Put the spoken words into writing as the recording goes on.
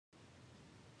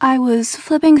I was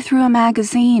flipping through a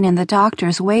magazine in the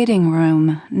doctor's waiting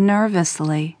room,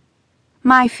 nervously.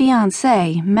 My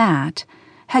fiancé, Matt,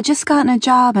 had just gotten a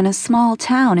job in a small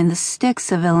town in the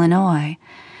sticks of Illinois,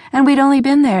 and we'd only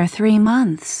been there 3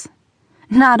 months.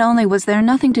 Not only was there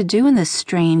nothing to do in this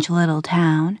strange little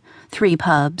town, 3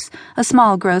 pubs, a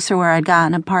small grocer where I'd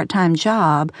gotten a part-time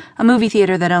job, a movie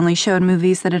theater that only showed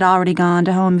movies that had already gone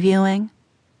to home viewing,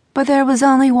 but there was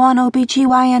only one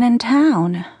OB-GYN in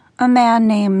town, a man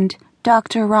named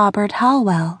Dr. Robert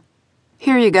Hallwell.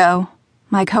 "Here you go,"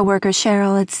 my coworker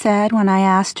Cheryl had said when I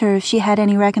asked her if she had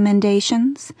any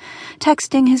recommendations,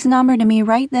 texting his number to me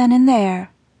right then and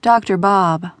there. "Dr.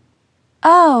 Bob."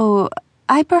 "Oh,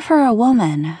 I prefer a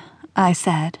woman," I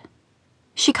said.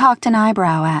 She cocked an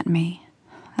eyebrow at me.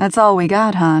 "That's all we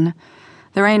got, hon.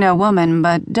 There ain't no woman,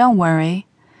 but don't worry."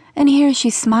 And here she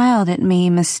smiled at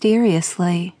me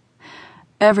mysteriously.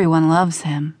 "Everyone loves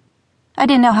him." I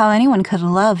didn't know how anyone could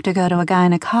love to go to a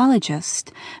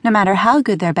gynecologist, no matter how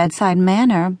good their bedside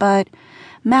manner, but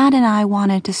Matt and I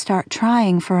wanted to start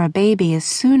trying for a baby as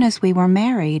soon as we were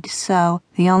married, so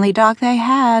the only doc they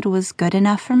had was good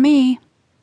enough for me.